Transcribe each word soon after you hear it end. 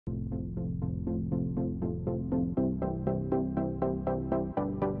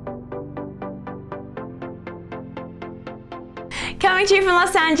Coming to you from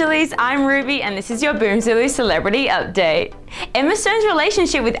Los Angeles, I'm Ruby and this is your Boomzulu Celebrity Update. Emma Stone's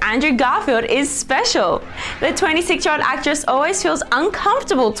relationship with Andrew Garfield is special. The 26-year-old actress always feels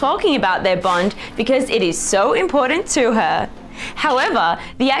uncomfortable talking about their bond because it is so important to her. However,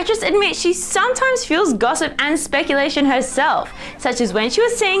 the actress admits she sometimes feels gossip and speculation herself, such as when she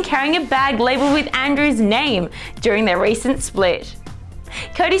was seen carrying a bag labeled with Andrew's name during their recent split.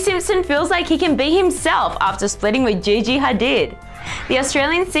 Cody Simpson feels like he can be himself after splitting with Gigi Hadid. The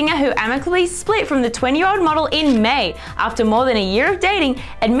Australian singer, who amicably split from the 20-year-old model in May after more than a year of dating,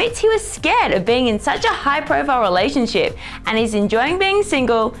 admits he was scared of being in such a high-profile relationship and is enjoying being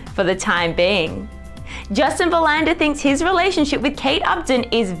single for the time being. Justin Verlander thinks his relationship with Kate Upton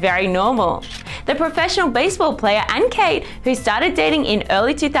is very normal. The professional baseball player and Kate, who started dating in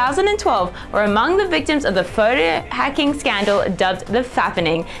early 2012, were among the victims of the photo hacking scandal dubbed the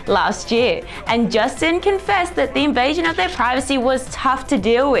Fappening last year, and Justin confessed that the invasion of their privacy was tough to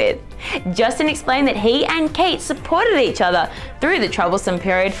deal with. Justin explained that he and Kate supported each other through the troublesome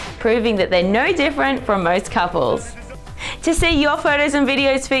period, proving that they're no different from most couples. To see your photos and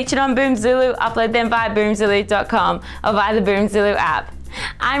videos featured on Boomzulu, upload them via boomzulu.com or via the Boomzulu app.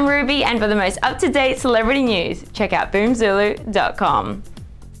 I'm Ruby, and for the most up-to-date celebrity news, check out boomzulu.com.